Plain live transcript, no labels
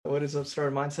What is up,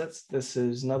 Startup Mindsets? This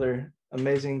is another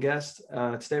amazing guest.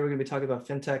 Today we're going to be talking about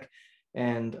fintech,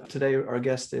 and today our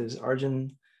guest is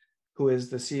Arjun, who is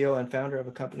the CEO and founder of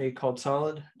a company called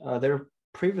Solid. They were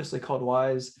previously called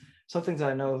Wise. Some things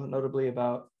I know notably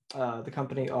about the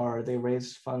company are they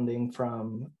raised funding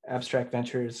from Abstract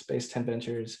Ventures, Space 10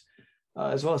 Ventures,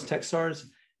 as well as Techstars,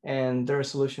 and they're a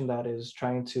solution that is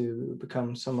trying to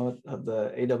become somewhat of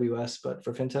the AWS, but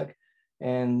for fintech.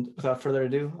 And without further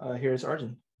ado, here's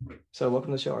Arjun. So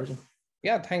welcome to the show, Arjun.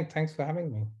 Yeah, thanks for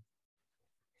having me.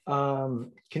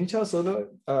 Can you tell us a little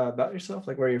bit about yourself,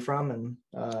 like where you're from and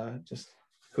just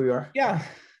who you are? Yeah,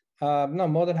 no,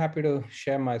 more than happy to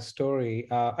share my story.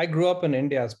 I grew up in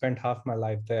India, spent half my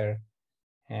life there,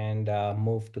 and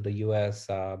moved to the US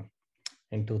in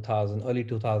early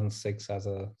 2006 as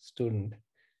a student,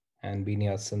 and been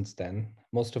here since then.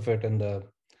 Most of it in the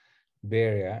Bay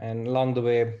Area, and along the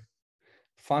way,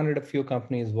 founded a few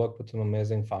companies, worked with some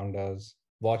amazing founders,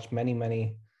 watched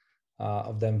many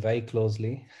of them very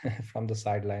closely from the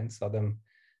sidelines, saw them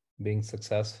being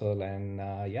successful. And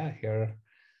here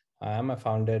I am. I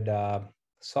founded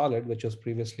Solid, which was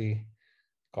previously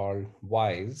called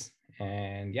Wise.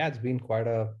 And yeah, it's been quite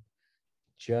a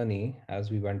journey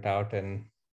as we went out and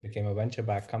became a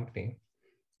venture-backed company.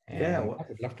 And I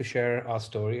would love to share our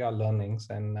story, our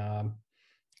learnings, and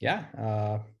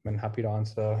I'm happy to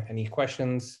answer any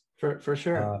questions. For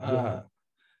sure.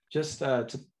 Just to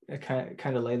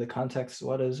kind of lay the context,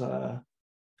 what is a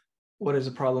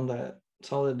problem that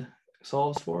Solid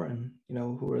solves for, and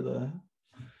who are the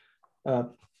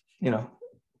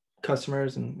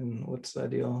customers, and what's the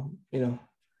ideal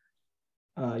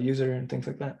user and things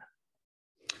like that?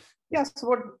 Yeah, so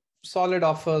what Solid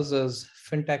offers is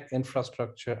fintech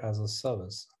infrastructure as a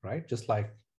service, right? Just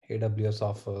like AWS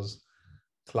offers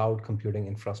cloud computing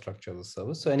infrastructure as a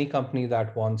service. So any company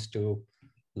that wants to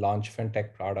launch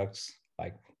fintech products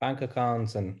like bank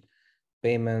accounts and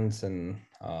payments and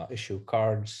issue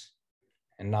cards,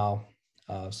 and now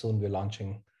soon we're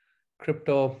launching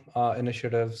crypto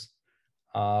initiatives.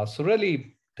 So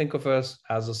really think of us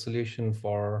as a solution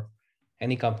for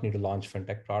any company to launch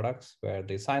fintech products, where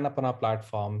they sign up on our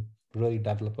platform, really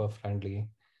developer friendly,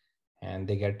 and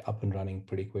they get up and running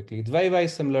pretty quickly. It's very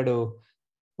similar to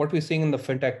what we're seeing in the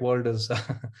fintech world is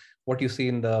what you see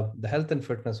in the health and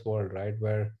fitness world, right?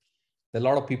 Where there are a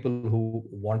lot of people who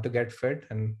want to get fit,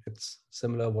 and it's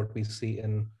similar what we see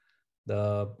in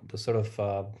the sort of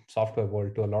software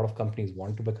world to a lot of companies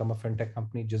want to become a fintech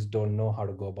company, just don't know how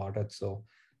to go about it. So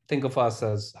think of us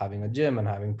as having a gym and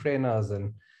having trainers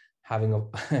and having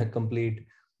a complete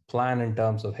plan in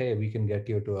terms of, hey, we can get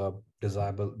you to a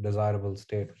desirable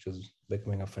state, which is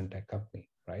becoming a fintech company,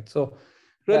 right? So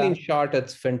really, in short,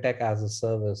 it's fintech as a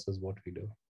service is what we do.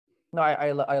 No,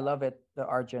 I love it,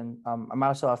 Arjun. I'm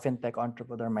also a fintech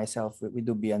entrepreneur myself. We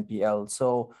do BNPL.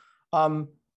 So,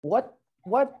 what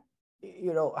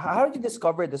how did you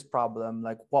discover this problem?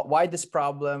 Like, why this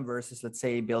problem versus, let's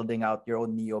say, building out your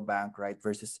own neobank, right?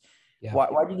 Versus,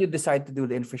 why did you decide to do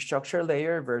the infrastructure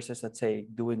layer versus, let's say,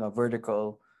 doing a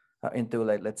vertical into,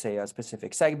 like, let's say, a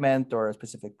specific segment or a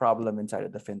specific problem inside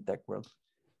of the fintech world?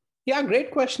 Yeah, great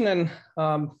question. And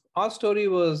our story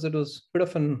was a bit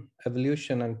of an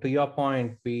evolution. And to your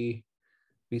point, we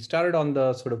started on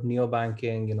the sort of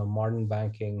neobanking, modern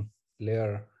banking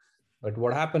layer. But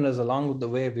what happened is, along with the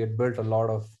way, we had built a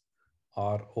lot of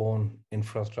our own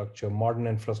infrastructure, modern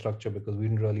infrastructure, because we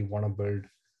didn't really want to build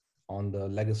on the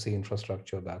legacy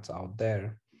infrastructure that's out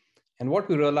there. And what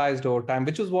we realized over time,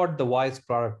 which is what the Wise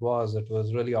product was, it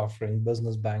was really offering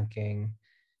business banking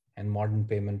and modern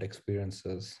payment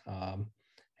experiences.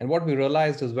 And what we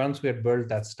realized is, once we had built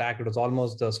that stack, it was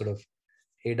almost the sort of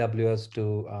AWS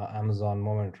to Amazon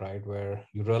moment, right? Where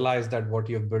you realize that what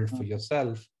you've built for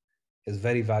yourself is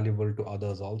very valuable to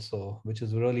others also, which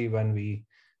is really when we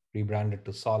rebranded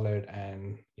to Solid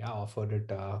and offered it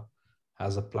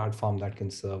as a platform that can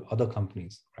serve other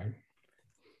companies, right?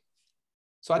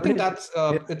 So I think that's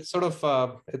it's sort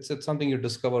of it's something you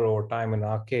discover over time. In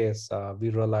our case, we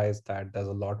realized that there's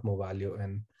a lot more value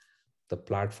in the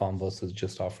platform versus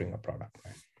just offering a product,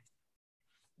 right?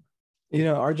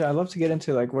 Arjun, I'd love to get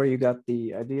into like where you got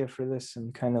the idea for this,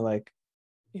 and kind of like,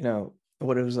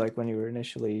 what it was like when you were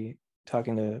initially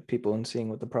talking to people and seeing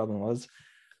what the problem was.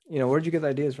 Where'd you get the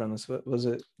ideas from this? What was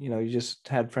it? You just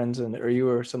had friends, or you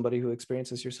were somebody who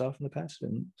experienced this yourself in the past,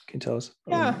 and can you tell us?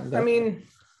 Yeah, I mean,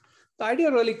 the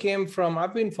idea really came from,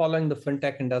 I've been following the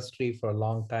fintech industry for a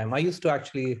long time. I used to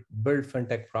actually build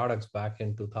fintech products back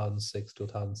in 2006,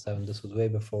 2007. This was way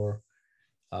before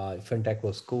fintech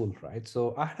was cool, right?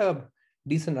 So I had a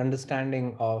decent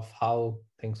understanding of how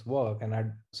things work, and I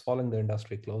was following the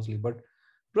industry closely. But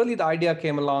really the idea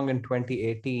came along in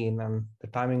 2018, and the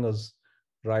timing was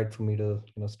right for me to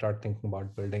start thinking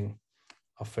about building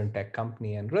a fintech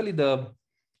company. And really the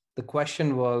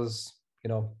question was,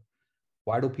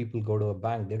 why do people go to a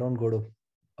bank? They don't go to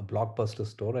a Blockbuster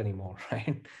store anymore,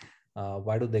 right?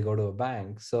 Why do they go to a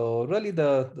bank? So really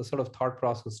the sort of thought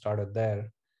process started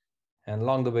there. And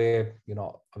along the way,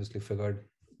 obviously figured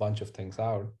a bunch of things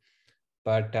out.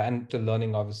 But and to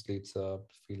learning, obviously, it's a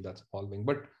field that's evolving.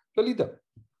 But really the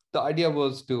idea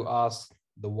was to ask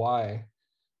the why.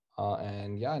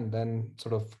 And then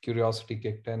sort of curiosity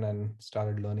kicked in and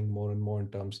started learning more and more in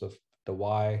terms of the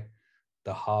why,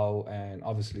 the how, and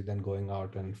obviously then going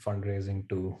out and fundraising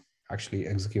to actually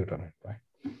execute on it, right?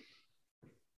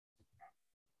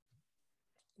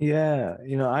 Yeah,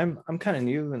 I'm kind of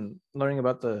new and learning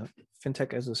about the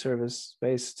fintech as a service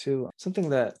space too. Something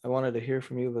that I wanted to hear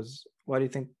from you was, why do you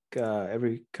think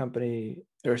every company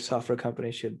or software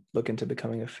company should look into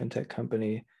becoming a fintech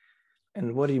company?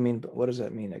 And what do you mean? What does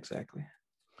that mean exactly?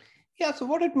 Yeah, so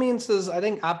what it means is, I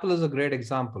think Apple is a great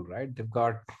example, right? They've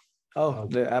got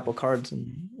the Apple cards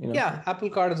and Yeah, Apple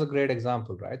Card is a great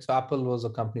example, right? So Apple was a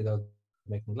company that was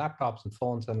making laptops and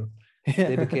phones, and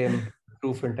they became a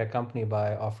true fintech company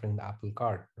by offering the Apple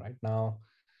Card. Right now,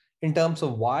 in terms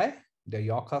of why, they're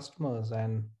your customers,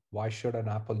 and why should an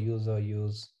Apple user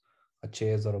use a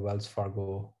Chase or a Wells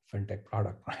Fargo fintech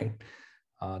product, right?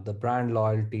 The brand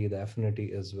loyalty, the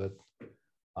affinity is with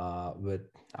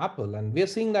Apple, and we are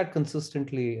seeing that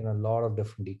consistently in a lot of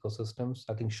different ecosystems.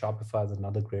 I think Shopify is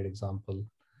another great example,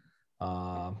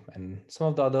 and some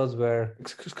of the others where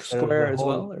Square as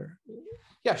well, or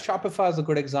yeah, Shopify is a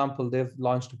good example. They've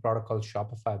launched a product called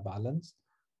Shopify Balance,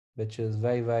 which is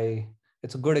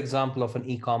it's a good example of an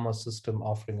e-commerce system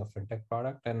offering a fintech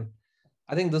product. And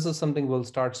I think this is something we'll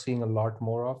start seeing a lot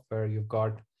more of, where you've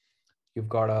got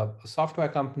a software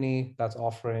company that's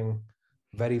offering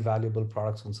very valuable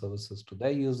products and services to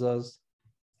their users,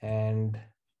 and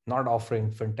not offering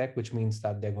fintech, which means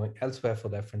that they're going elsewhere for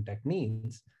their fintech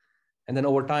needs. And then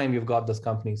over time, you've got this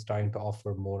company starting to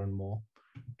offer more and more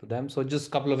to them. So just a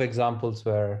couple of examples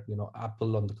where,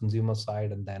 Apple on the consumer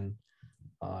side, and then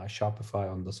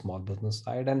Shopify on the small business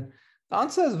side. And the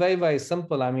answer is very, very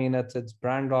simple. I mean, it's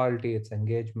brand loyalty, it's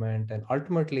engagement, and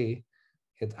ultimately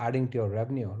it's adding to your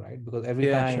revenue, right? Because every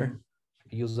time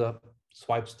a user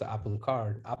swipes the Apple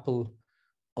Card, Apple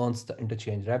earns the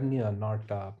interchange revenue, and not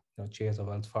Chase or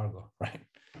Wells Fargo, right?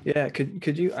 Yeah,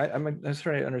 could you? I'm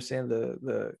trying to understand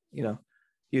the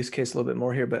use case a little bit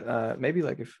more here, but maybe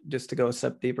like, if just to go a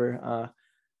step deeper,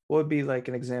 what would be like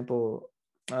an example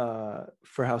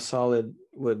for how Solid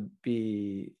would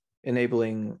be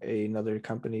enabling another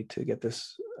company to get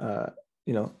this,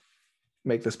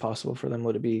 make this possible for them?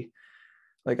 Would it be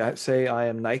like, I say I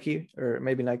am Nike, or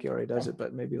maybe Nike already does it,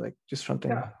 but maybe like just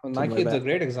something. Yeah, well, Nike is a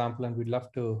great example, and we'd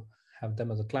love to have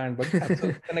them as a client. But yeah,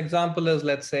 so an example is,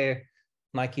 let's say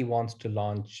Nike wants to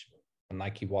launch a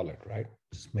Nike wallet, right?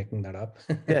 Just making that up.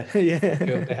 Yeah.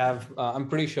 They have, I'm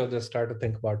pretty sure they start to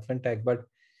think about fintech. But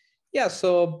yeah,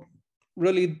 so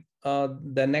really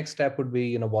the next step would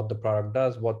be, what the product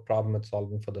does, what problem it's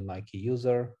solving for the Nike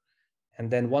user. And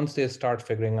then once they start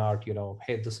figuring out,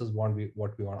 hey, this is what we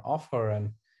want to offer, and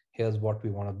here's what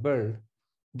we want to build,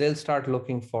 they'll start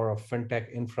looking for a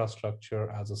fintech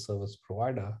infrastructure as a service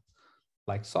provider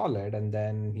like Solid, and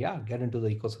then get into the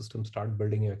ecosystem, start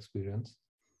building your experience.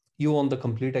 You own the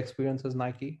complete experience as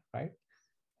Nike, right?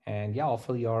 And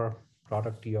offer your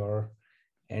product to your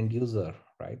end user,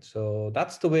 right? So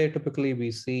that's the way typically we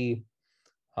see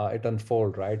it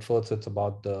unfold, right? First, it's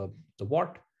about the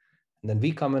what, and then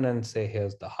we come in and say,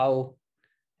 here's the how,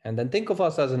 and then think of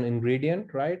us as an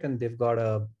ingredient, right? And they've got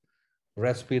a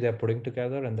recipe they're putting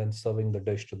together, and then serving the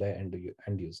dish to their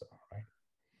end user, right?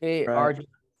 Hey, Right.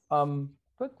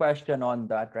 Quick question on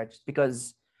that, right? Just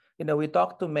because, we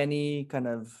talk to many kind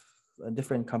of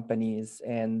different companies,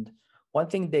 and one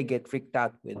thing they get freaked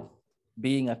out with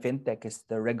being a fintech is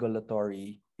the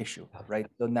regulatory issue, right?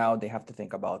 So now they have to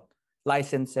think about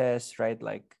licenses, right?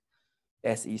 Like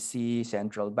SEC,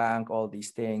 central bank, all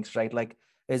these things, right? Like,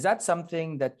 is that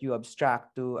something that you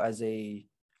abstract to as a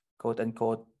quote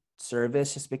unquote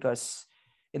service? Just because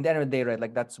in the end of the day, right,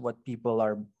 like that's what people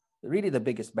are really the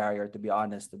biggest barrier, to be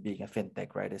honest, to being a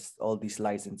fintech, right? Is all these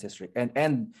licenses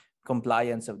and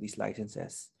compliance of these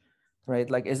licenses, right?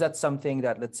 Like, is that something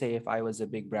that, let's say, if I was a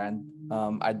big brand,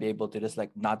 I'd be able to just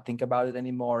like not think about it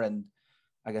anymore, and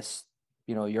I guess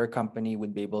your company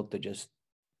would be able to just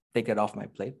take it off my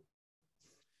plate?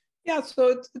 Yeah, so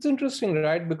it's interesting,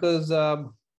 right? Because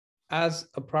as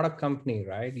a product company,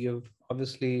 right, you've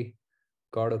obviously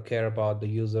got to care about the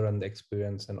user and the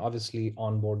experience, and obviously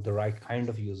onboard the right kind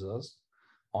of users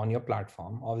on your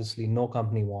platform. Obviously, no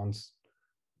company wants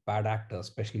bad actors,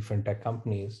 especially fintech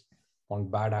companies want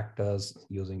bad actors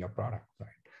using your product, right?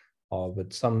 Or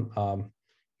with some,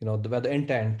 where the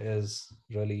intent is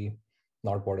really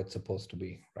not what it's supposed to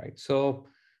be, right? So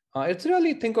it's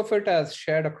really, think of it as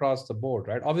shared across the board,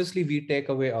 right? Obviously, we take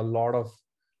away a lot of,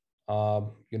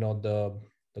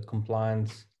 the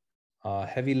compliance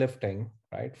heavy lifting,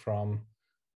 right, from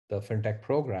the fintech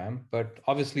program. But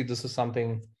obviously, this is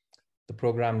something the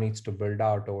program needs to build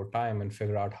out over time and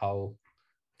figure out how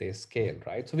they scale,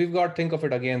 right? So we've got, think of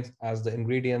it again as the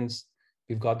ingredients.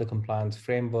 We've got the compliance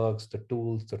frameworks, the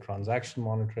tools, the transaction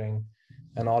monitoring,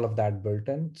 and all of that built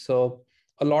in. So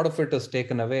a lot of it is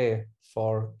taken away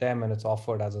for them and it's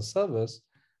offered as a service.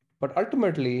 But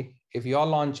ultimately, if you're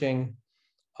launching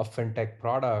a fintech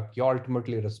product, you're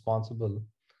ultimately responsible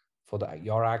for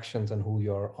your actions and who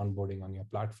you're onboarding on your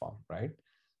platform, right?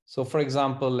 So for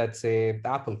example, let's say the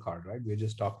Apple Card, right? We're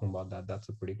just talking about that. That's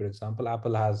a pretty good example.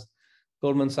 Apple has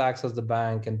Goldman Sachs as the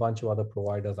bank and a bunch of other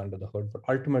providers under the hood, but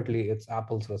ultimately it's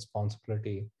Apple's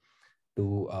responsibility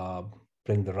to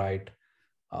bring the right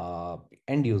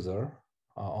end user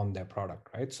on their product,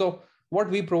 right? So what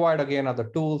we provide again are the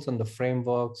tools and the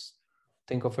frameworks.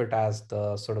 Think of it as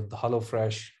the sort of the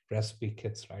HelloFresh recipe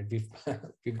kits, right?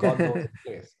 We've got those in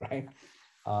place, right?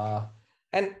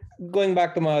 And going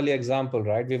back to my earlier example,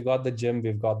 right? We've got the gym,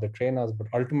 we've got the trainers, but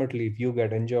ultimately, if you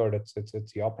get injured,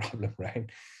 it's your problem, right?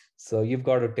 So you've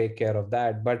got to take care of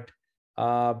that. But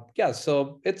yeah,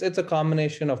 so it's a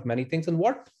combination of many things. And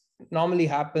what normally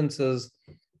happens is,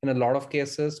 in a lot of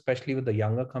cases, especially with the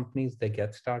younger companies, they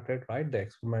get started, right? They're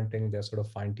experimenting, they're sort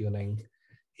of fine tuning,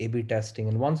 A/B testing,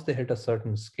 and once they hit a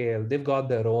certain scale, they've got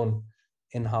their own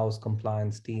in-house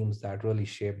compliance teams that really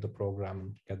shape the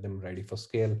program, get them ready for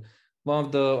scale. One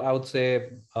of the, I would say,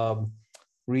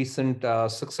 recent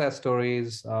success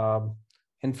stories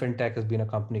in fintech has been a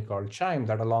company called Chime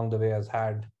that along the way has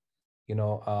had,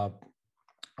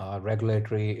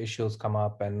 regulatory issues come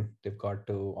up, and they've got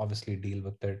to obviously deal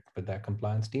with it with their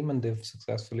compliance team, and they've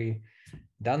successfully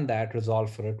done that,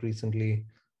 resolved for it recently.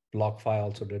 BlockFi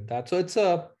also did that. So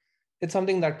it's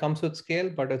something that comes with scale,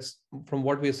 but it's from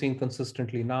what we're seeing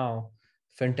consistently now,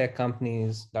 fintech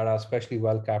companies that are especially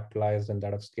well capitalized and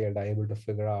that have scaled are able to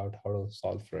figure out how to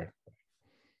solve for it.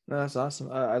 No, that's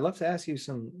awesome. I'd love to ask you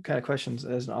some kind of questions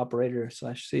as an operator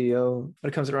slash CEO when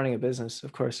it comes to running a business.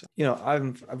 Of course,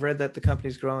 I've read that the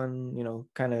company's growing,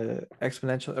 kind of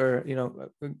exponential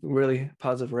or really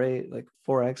positive rate, like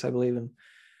 4x, I believe, and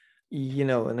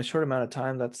in a short amount of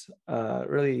time, that's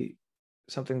really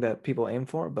something that people aim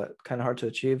for, but kind of hard to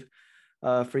achieve.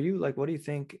 For you, like, what do you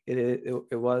think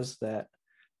it was that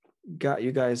got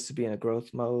you guys to be in a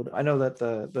growth mode? I know that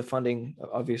the funding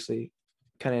obviously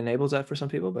kind of enables that for some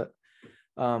people, but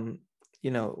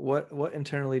what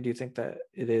internally do you think that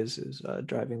it is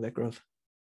driving that growth?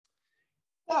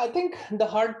 Yeah, I think the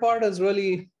hard part is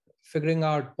really figuring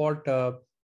out what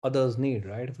others need,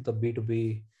 right? If it's a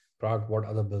B2B product, what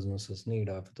other businesses need,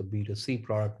 or if it's a B2C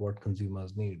product, what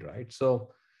consumers need, right? So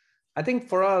I think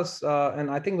for us, and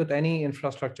I think with any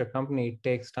infrastructure company, it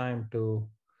takes time to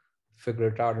figure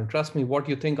it out. And trust me, what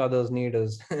you think others need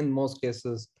is in most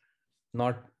cases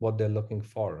not what they're looking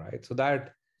for, right? So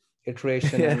that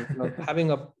iteration Yeah. and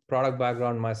having a product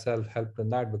background myself helped in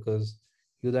that, because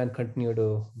you then continue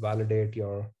to validate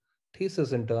your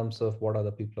thesis in terms of what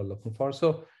other people are looking for.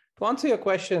 So to answer your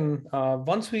question,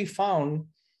 once we found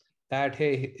that,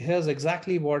 hey, here's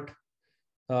exactly what,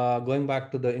 going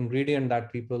back to the ingredient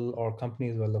that people or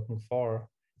companies were looking for,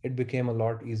 it became a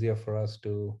lot easier for us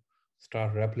to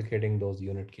start replicating those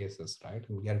unit cases, right?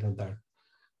 And get into that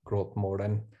growth mode.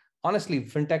 And honestly,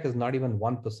 fintech is not even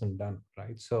 1% done,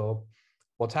 right? So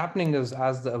what's happening is,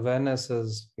 as the awareness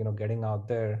is, getting out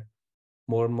there,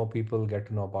 more and more people get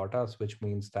to know about us, which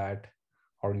means that,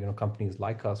 or, companies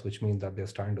like us, which means that they're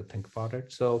starting to think about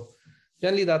it. So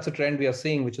generally that's a trend we are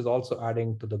seeing, which is also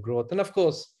adding to the growth. And of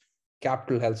course,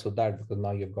 capital helps with that, because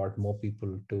now you've got more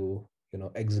people to,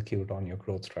 execute on your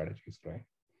growth strategies, right?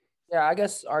 Yeah, I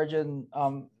guess Arjun,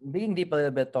 digging deep a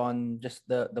little bit on just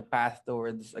the path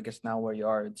towards, I guess now where you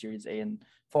are at Series A and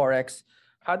Forex,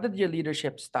 how did your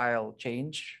leadership style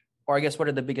change? Or I guess what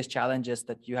are the biggest challenges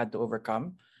that you had to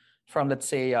overcome from, let's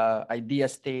say, idea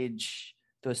stage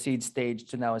to a seed stage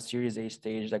to now a Series A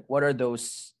stage? Like, what are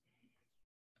those,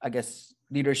 I guess,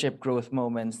 leadership growth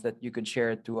moments that you could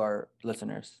share to our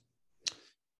listeners?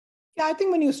 Yeah, I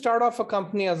think when you start off a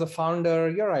company as a founder,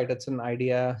 you're right, it's an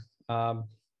idea.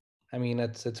 I mean,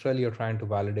 it's really you're trying to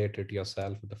validate it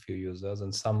yourself with a few users,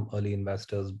 and some early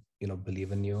investors,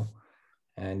 believe in you,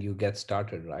 and you get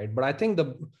started, right? But I think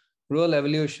the real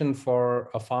evolution for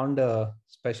a founder,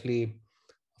 especially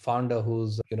a founder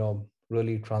who's,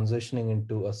 really transitioning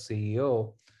into a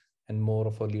CEO and more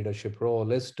of a leadership role,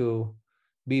 is to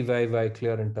be very, very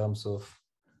clear in terms of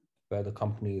where the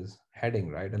company is heading,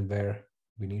 right? And where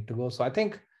we need to go. So I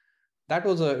think that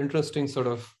was an interesting sort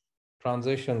of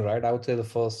transition, right? I would say the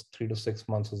first 3 to 6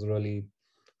 months was really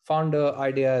founder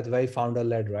idea. It's very founder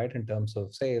led, right? In terms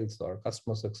of sales or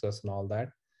customer success and all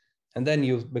that. And then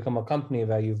you become a company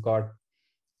where you've got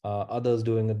others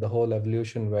doing it, the whole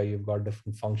evolution where you've got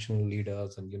different functional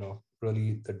leaders and,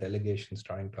 really the delegation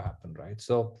starting to happen, right?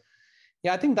 So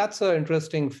yeah, I think that's an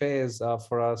interesting phase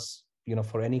for us,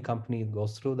 for any company that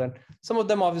goes through that. Some of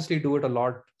them obviously do it a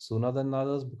lot sooner than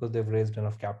others because they've raised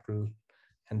enough capital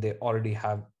and they already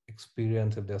have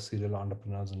experience if they're serial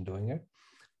entrepreneurs in doing it,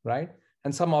 right?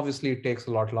 And some obviously it takes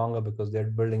a lot longer because they're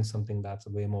building something that's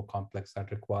way more complex that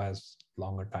requires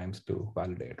longer times to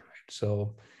validate, right?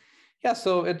 So yeah,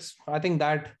 so I think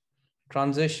that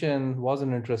transition was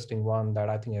an interesting one that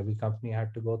I think every company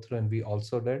had to go through, and we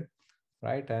also did,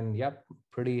 right? And yep,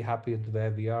 pretty happy with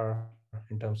where we are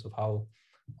in terms of how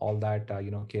all that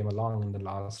came along in the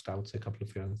last, I would say, couple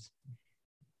of years.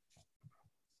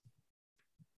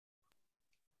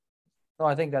 No,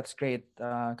 I think that's great.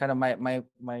 Kind of my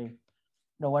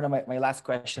one of my last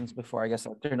questions before I guess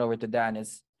I'll turn over to Dan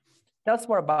is, tell us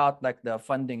more about like the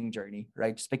funding journey,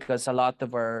 right? Just because a lot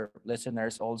of our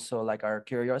listeners also like are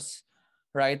curious,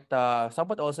 right?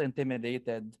 Somewhat also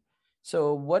intimidated.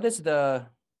 So what's the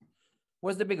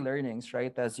big learnings,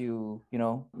 right? As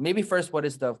maybe first, what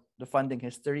is the funding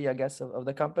history, I guess, of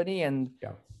the company, and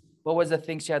yeah, what was the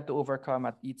things you had to overcome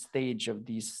at each stage of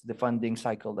the funding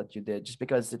cycle that you did? Just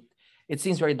because it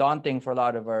seems very daunting for a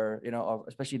lot of our,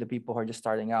 especially the people who are just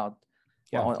starting out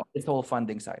on this whole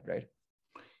funding side, right?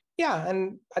 Yeah,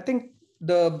 and I think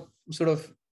the sort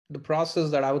of the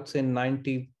process that I would say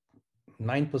 99%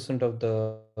 of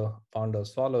the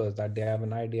founders follow is that they have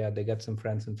an idea, they get some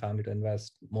friends and family to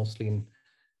invest, mostly in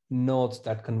notes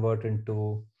that convert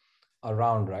into a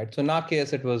round, right? So in our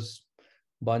case, it was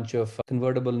a bunch of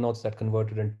convertible notes that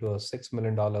converted into a $6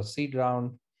 million seed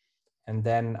round. And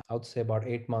then I would say about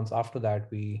 8 months after that,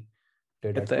 we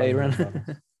did At a the $12 A million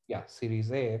round.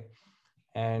 Series A.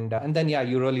 And then,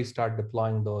 you really start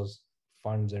deploying those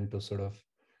funds into sort of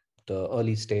the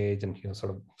early stage and,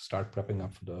 sort of start prepping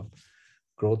up for the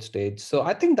growth stage. So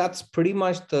I think that's pretty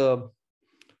much the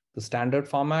standard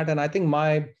format. And I think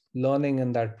my learning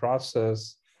in that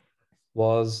process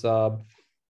was, I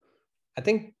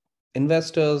think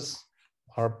investors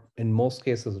are in most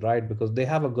cases right because they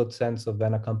have a good sense of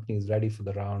when a company is ready for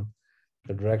the round,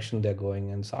 the direction they're going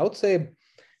in. So I would say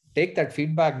take that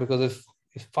feedback, because if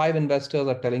 5 investors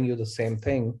are telling you the same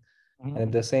thing, and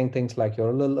if they're saying things like you're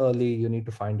a little early, you need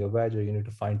to find your wedge, or you need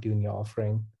to fine tune your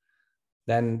offering,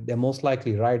 then they're most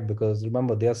likely right, because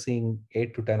remember, they're seeing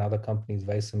 8 to 10 other companies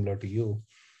very similar to you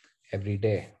every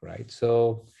day, right?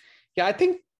 So yeah, I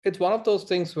think it's one of those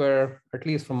things where, at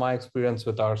least from my experience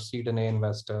with our seed and A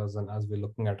investors, and as we're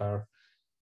looking at our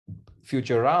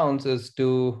future rounds, is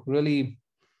to really,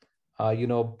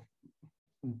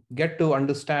 get to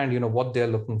understand, what they're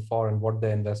looking for and what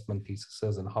their investment thesis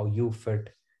is and how you fit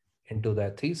into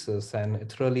their thesis. And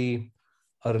it's really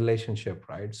a relationship,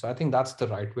 right? So I think that's the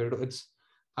right way to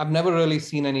I've never really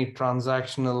seen any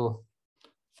transactional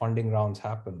funding rounds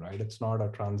happen, right? It's not a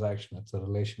transaction, it's a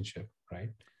relationship, right?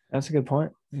 That's a good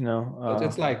point.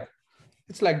 It's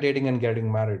like dating and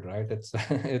getting married, right?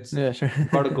 It's Yeah, sure.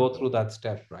 got to go through that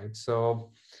step, right?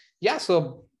 So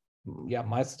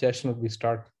my suggestion would be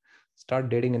start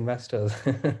dating investors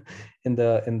in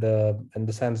the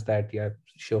sense that you're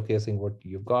showcasing what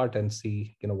you've got and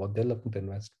see what they're looking to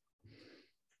invest.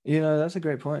 That's a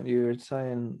great point. You were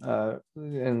saying,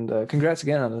 and congrats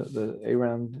again on the A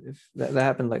round. If that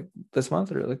happened like this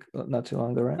month or like not too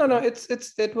long ago, right? No,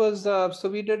 it was so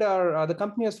we did our the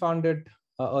company was founded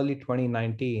early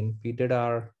 2019. We did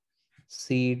our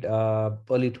seed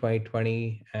early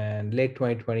 2020, and late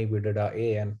 2020 we did our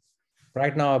A, and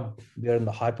right now we are in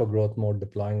the hyper growth mode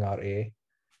deploying our A,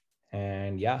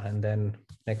 and then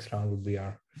next round would be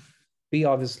our B,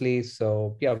 obviously.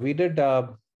 So yeah, we did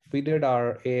our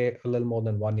A a little more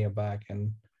than 1 year back,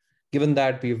 and given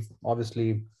that we've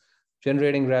obviously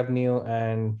generating revenue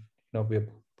and we're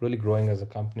really growing as a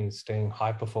company, staying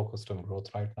hyper focused on growth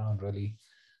right now and really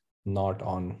not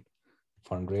on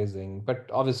fundraising. But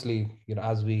obviously,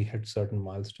 as we hit certain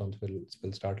milestones,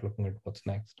 we'll start looking at what's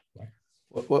next. Right?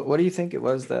 What do you think it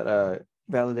was that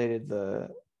validated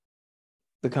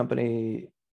the company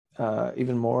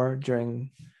even more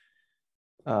during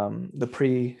the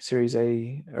pre-Series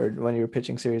A, or when you were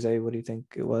pitching Series A, what do you think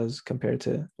it was compared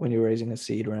to when you were raising a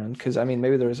seed round? Because I mean,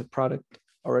 maybe there was a product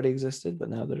already existed, but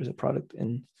now there's a product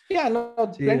in. Yeah, no,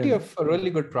 seed plenty and- of really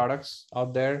good products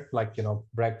out there, like,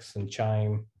 Brex and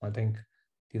Chime. I think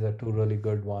these are two really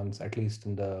good ones, at least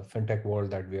in the fintech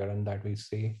world that we are in, that we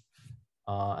see.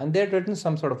 And they've written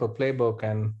some sort of a playbook,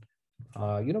 and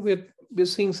we're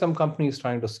seeing some companies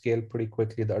trying to scale pretty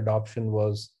quickly. The adoption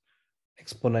was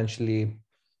exponentially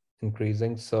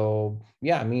increasing. So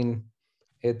yeah, I mean,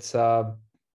 it's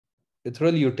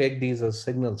really, you take these as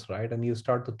signals, right? And you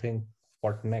start to think,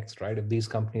 what next, right? If these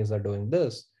companies are doing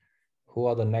this, who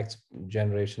are the next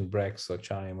generation Brex or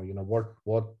Chime, or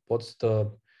what's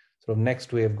the sort of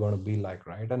next wave going to be like,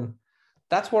 right? And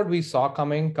that's what we saw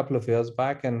coming a couple of years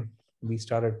back, and we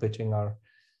started pitching our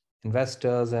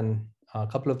investors, and a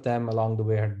couple of them along the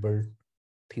way had built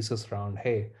thesis around,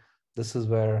 hey, this is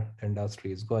where the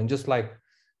industry is going. Just like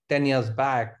 10 years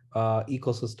back,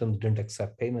 ecosystems didn't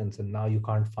accept payments, and now you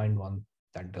can't find one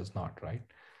that does not, right?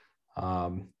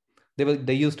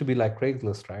 They used to be like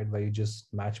Craigslist, right, where you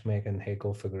just matchmake and, hey,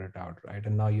 go figure it out, right?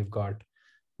 And now you've got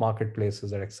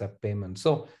marketplaces that accept payments.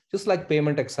 So just like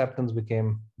payment acceptance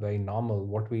became very normal,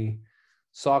 what we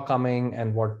saw coming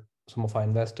and what some of our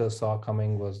investors saw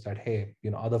coming was that, hey,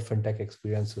 other fintech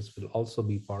experiences will also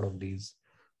be part of these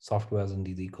softwares and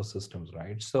these ecosystems,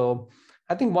 right? So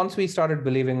I think once we started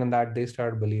believing in that, they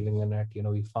started believing in it.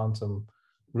 We found some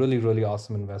really, really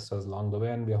awesome investors along the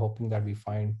way, and we're hoping that we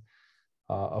find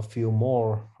a few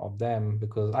more of them,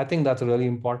 because I think that's really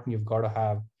important. You've got to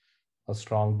have a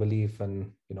strong belief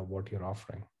in what you're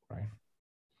offering, right?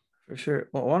 For sure.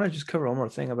 Well, I want to just cover one more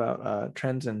thing about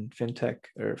trends in fintech,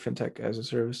 or fintech as a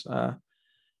service.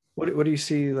 What do you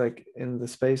see like in the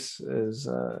space as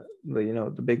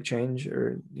the big change,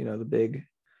 or the big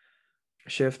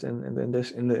shift in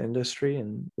the industry,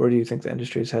 and where do you think the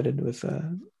industry is headed with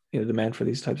demand for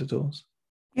these types of tools?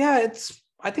 Yeah,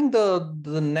 I think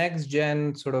the next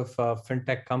gen sort of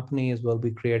fintech companies will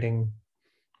be creating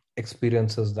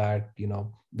experiences that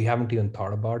we haven't even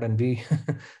thought about, and we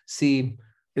see.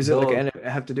 Is it like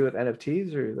have to do with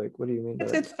NFTs, or like what do you mean?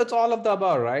 It's all of the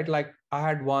above, right? Like I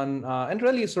had one, and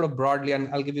really sort of broadly,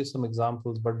 and I'll give you some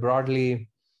examples, but broadly,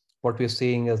 what we're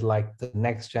seeing is like the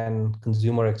next gen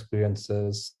consumer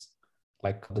experiences.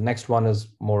 Like the next one is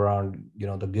more around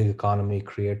the gig economy,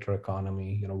 creator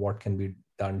economy. What can be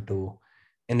done to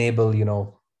enable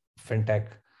fintech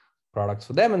products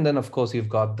for them, and then of course you've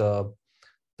got the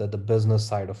business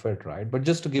side of it, right? But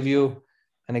just to give you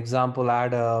an example, I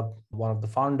had one of the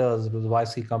founders of the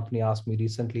YC company asked me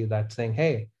recently that, saying,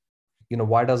 hey,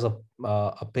 why does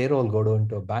a payroll go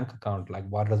into a bank account? Like,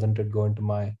 why doesn't it go into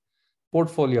my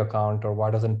portfolio account, or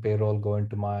why doesn't payroll go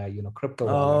into my crypto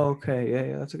wallet? Oh, okay,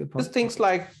 yeah, that's a good point. Just things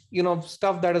like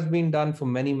stuff that has been done for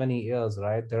many years,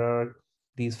 right? There are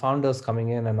these founders coming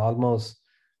in and almost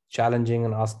challenging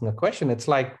and asking a question. It's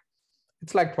like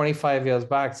 25 years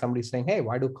back, somebody saying, hey,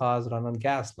 why do cars run on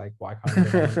gas? Like, why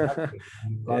can't they run on battery?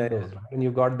 You've got those, right? And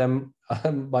you've got them,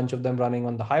 a bunch of them running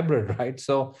on the hybrid, right?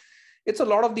 So it's a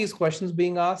lot of these questions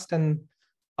being asked, and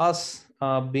us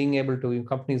being able to,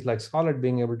 companies like Solid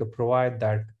being able to provide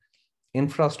that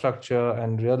infrastructure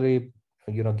and really,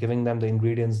 giving them the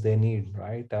ingredients they need,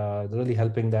 right? Really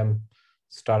helping them,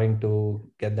 starting to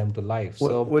get them to life.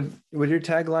 So would your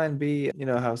tagline be,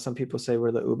 how some people say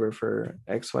we're the Uber for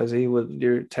XYZ? Would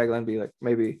your tagline be like,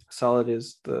 maybe Solid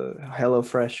is the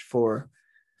HelloFresh for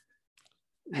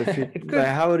the future?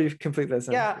 How would you complete that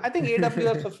sentence? Yeah, I think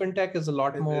AWS for fintech is a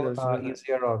lot more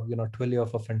easier, or Twilio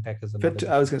for fintech is another.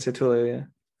 I was going to say Twilio, yeah.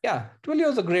 Yeah, Twilio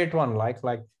is a great one. Like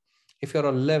if you're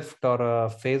a Lyft or a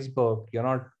Facebook, you're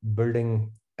not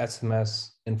building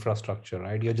SMS infrastructure,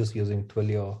 right? You're just using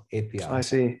Twilio API. I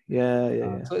see.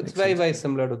 Yeah. So it's very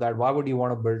similar to that. Why would you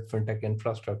want to build fintech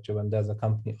infrastructure when there's a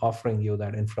company offering you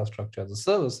that infrastructure as a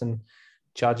service and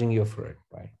charging you for it,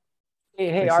 right?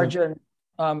 Hey, Arjun.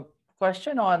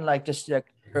 Question on like just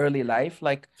like early life.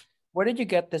 Like, where did you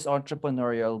get this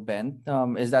entrepreneurial bent?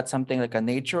 Is that something like a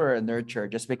nature or a nurture?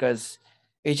 Just because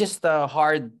it's just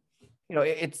hard.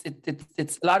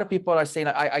 It's a lot of people are saying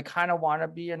I kind of want to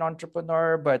be an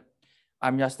entrepreneur, but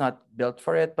I'm just not built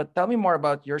for it. But tell me more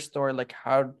about your story. Like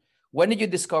when did you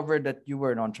discover that you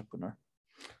were an entrepreneur?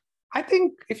 I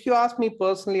think if you ask me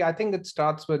personally, I think it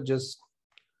starts with just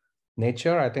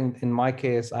nature. I think in my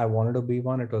case, I wanted to be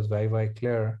one. It was very, very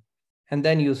clear. And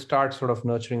then you start sort of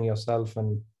nurturing yourself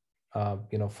and,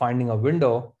 finding a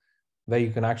window where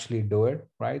you can actually do it,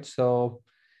 right? So,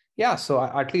 yeah, so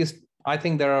at least I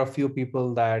think there are a few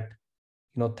people that,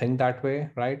 think that way,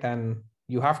 right? And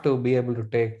you have to be able to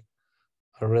take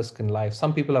a risk in life.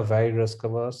 Some people are very risk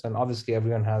averse, and obviously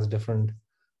everyone has different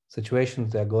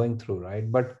situations they're going through,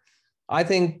 right? But I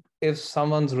think if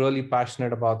someone's really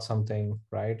passionate about something,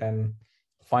 right, and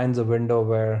finds a window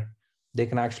where they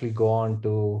can actually go on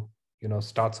to,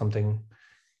 start something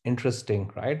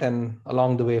interesting, right, and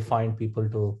along the way find people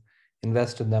to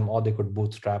invest in them, or they could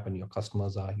bootstrap, and your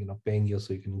customers are, paying you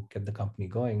so you can get the company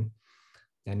going,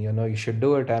 and you should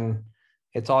do it. And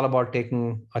it's all about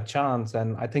taking a chance.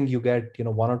 And I think you get,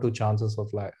 one or two chances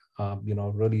of like,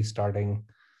 really starting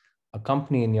a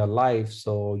company in your life.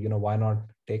 So, why not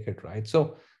take it, right?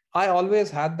 So I always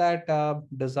had that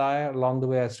desire. Along the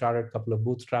way, I started a couple of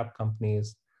bootstrap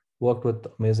companies, worked with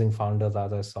amazing founders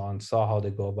as I saw, and saw how they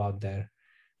go about their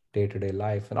day-to-day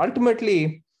life. And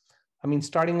ultimately, I mean,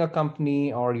 starting a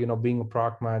company or, being a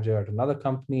product manager at another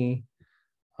company,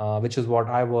 which is what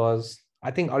I was,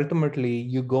 I think ultimately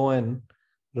you go in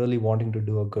really wanting to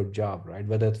do a good job, right?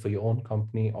 Whether it's for your own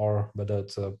company or whether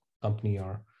it's a company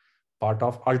you're part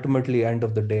of, ultimately, end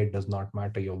of the day, it does not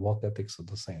matter. Your work ethics are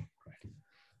the same, right?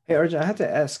 Hey, Arjun, I have to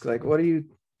ask, like, what do you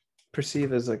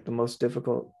perceive as like the most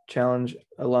difficult challenge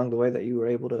along the way that you were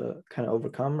able to kind of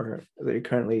overcome, or that you're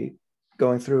currently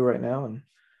going through right now? And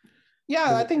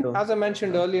yeah, I think, as I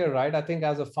mentioned earlier, right, I think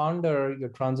as a founder, you're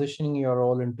transitioning your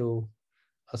role into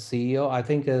a CEO, I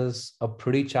think is a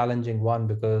pretty challenging one,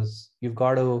 because you've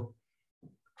got to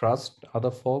trust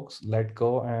other folks, let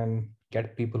go, and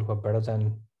get people who are better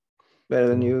than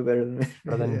you, better than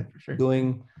me. Yeah, sure.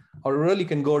 Doing, or really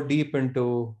can go deep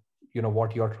into,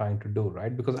 what you're trying to do,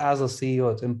 right? Because as a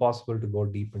CEO, it's impossible to go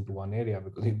deep into one area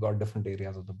because you've got different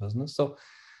areas of the business. So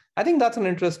I think that's an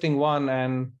interesting one.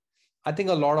 And I think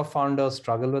a lot of founders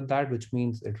struggle with that, which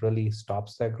means it really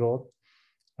stops their growth,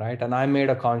 right? And I made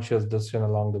a conscious decision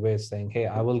along the way saying, hey,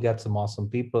 I will get some awesome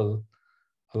people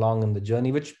along in the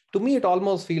journey, which to me, it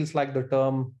almost feels like the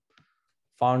term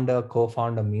founder,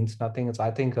 co-founder means nothing. It's,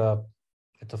 I think,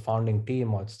 it's a founding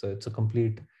team, or it's a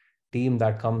complete team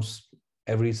that comes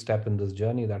every step in this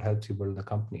journey that helps you build the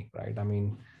company, right? I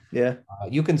mean, yeah,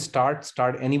 you can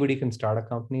anybody can start a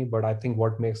company, but I think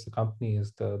what makes the company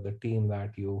is the team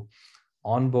that you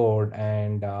onboard,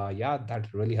 and yeah, that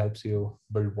really helps you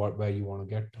build where you want to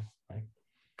get to, right?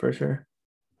 For sure.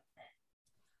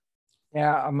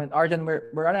 Yeah, I mean, Arjun,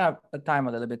 we're running out of time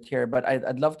a little bit here, but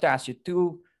I'd love to ask you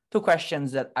two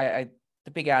questions that I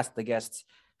typically ask the guests.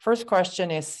 First question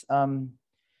is,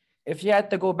 if you had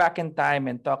to go back in time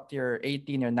and talk to your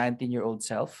 18 or 19-year-old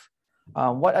self,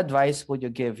 what advice would you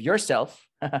give yourself,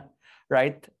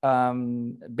 right?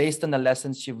 Based on the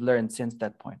lessons you've learned since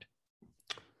that point.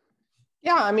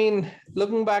 Yeah, I mean,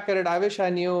 looking back at it, I wish I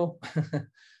knew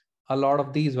a lot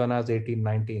of these when I was 18,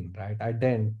 19, right? I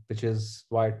didn't, which is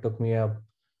why it took me a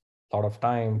lot of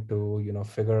time to,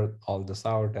 figure all this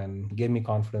out, and gave me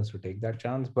confidence to take that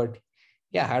chance. But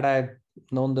yeah, had I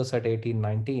known this at 18,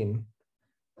 19,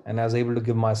 and I was able to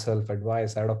give myself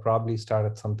advice, I would have probably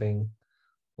started something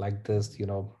like this,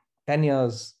 10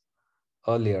 years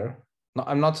earlier. No,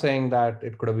 I'm not saying that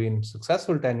it could have been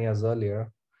successful 10 years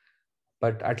earlier,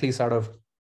 but at least I would have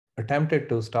attempted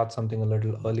to start something a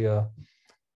little earlier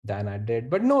than I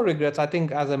did. But no regrets. I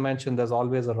think, as I mentioned, there's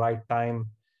always a right time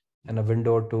and a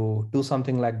window to do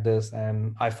something like this.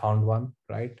 And I found one,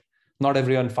 right? Not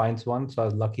everyone finds one. So I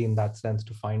was lucky in that sense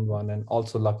to find one, and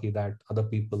also lucky that other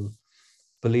people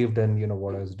believed in,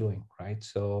 what I was doing, right?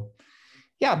 So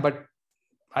yeah, but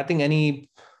I think any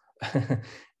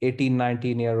 18,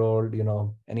 19-year-old,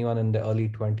 anyone in the early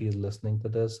 20s listening to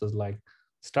this is like,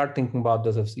 start thinking about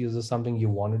this. If this is something you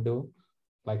want to do,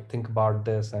 like, think about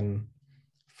this and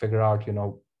figure out,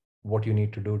 what you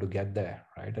need to do to get there,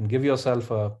 right? And give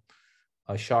yourself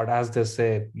a shot. As they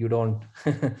say, you don't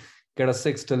get a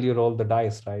 6 till you roll the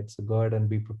dice, right? So go ahead and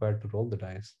be prepared to roll the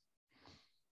dice.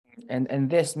 And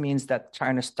this means that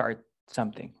trying to start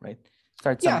something, right?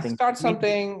 Start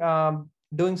something.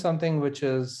 Doing something which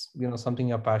is, something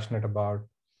you're passionate about,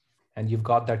 and you've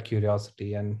got that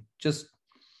curiosity, and just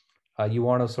you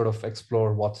want to sort of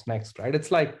explore what's next, right? It's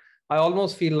like, I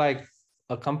almost feel like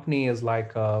a company is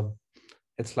like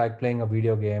it's like playing a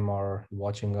video game or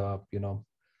watching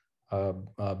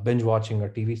binge watching a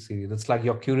TV series. It's like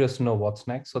you're curious to know what's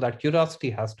next. So that curiosity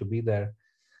has to be there.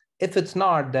 If it's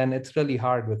not, then it's really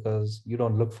hard, because you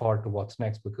don't look forward to what's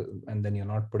next, and then you're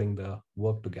not putting the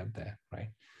work to get there, right?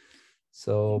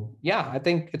 So yeah, I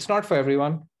think it's not for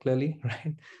everyone, clearly,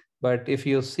 right? But if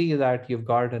you see that you've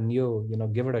got a new,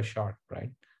 give it a shot, right?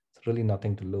 It's really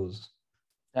nothing to lose.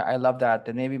 Yeah, I love that.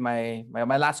 And maybe my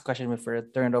last question before I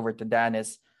turn it over to Dan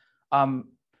is, in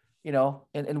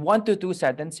 1 to 2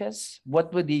 sentences,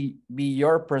 what would be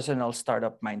your personal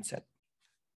startup mindset?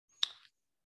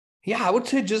 Yeah, I would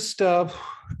say just 2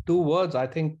 words. I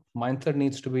think mindset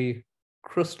needs to be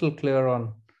crystal clear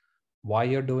on why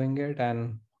you're doing it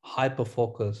and hyper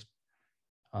focused.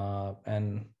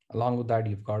 And along with that,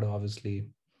 you've got to obviously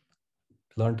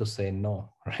learn to say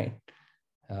no, right?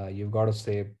 You've got to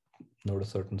say no to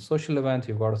certain social events.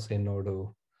 You've got to say no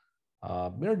to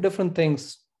different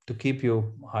things to keep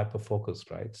you hyper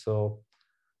focused, right? So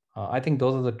I think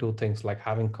those are the two things, like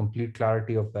having complete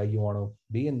clarity of where you want to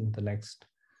be in the next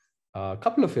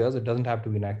couple of years. It doesn't have to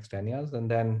be next 10 years,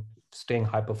 and then staying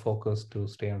hyper focused to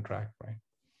stay on track, right?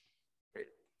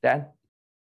 Dan?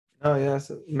 Oh yeah, that's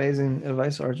amazing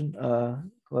advice, Arjun.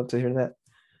 Love to hear that.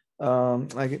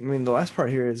 I mean, the last part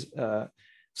here is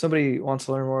somebody wants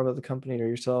to learn more about the company or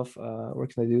yourself. Where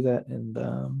can they do that?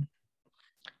 And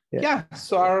yeah,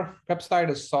 so our website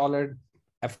is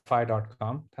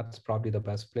solidfi.com. That's probably the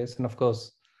best place. And of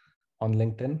course, on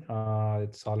LinkedIn,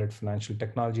 it's Solid Financial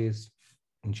Technologies,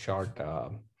 in short,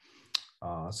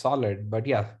 Solid. But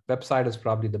yeah, website is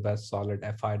probably the best,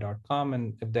 solidfi.com.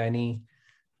 And if there are any,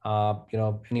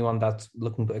 anyone that's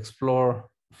looking to explore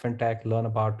fintech, learn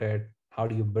about it, how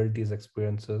do you build these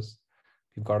experiences?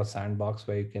 You've got a sandbox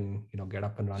where you can, get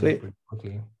up and running pretty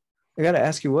quickly. I got to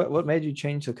ask you, what made you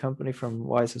change the company from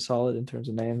Wise to Solid in terms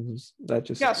of names? That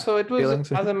just so it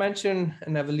was, as I mentioned,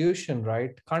 an evolution,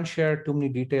 right? Can't share too many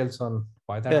details on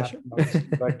why that happened,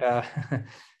 sure.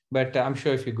 but I'm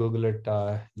sure if you Google it,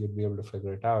 you'd be able to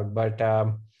figure it out. But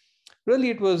really,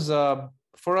 it was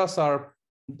for us,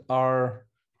 our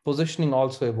positioning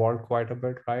also evolved quite a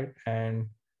bit, right? And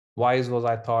Wise was,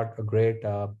 I thought, a great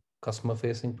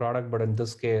customer-facing product, but in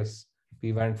this case,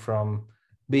 we went from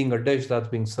being a dish that's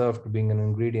being served to being an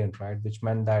ingredient, right? Which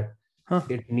meant that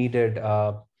it needed,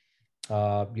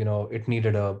 it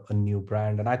needed a new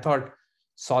brand. And I thought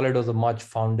Solid was a much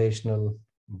foundational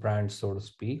brand, so to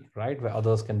speak, right? Where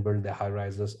others can build their high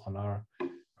rises on our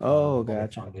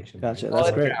gotcha. Foundation. Gotcha. Right?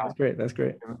 That's great. That's great. That's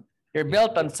great. You're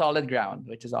built on solid ground,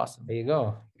 which is awesome. There you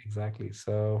go. Exactly.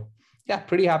 So yeah,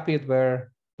 pretty happy with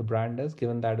where the brand is,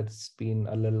 given that it's been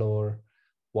a little over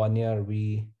 1 year.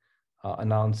 We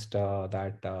announced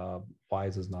that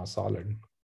Wise is now Solid.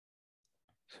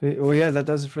 Sweet. Well, yeah, that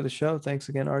does it for the show. Thanks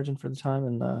again, Arjun, for the time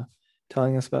and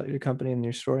telling us about your company and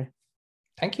your story.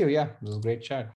 Thank you. Yeah, it was a great chat.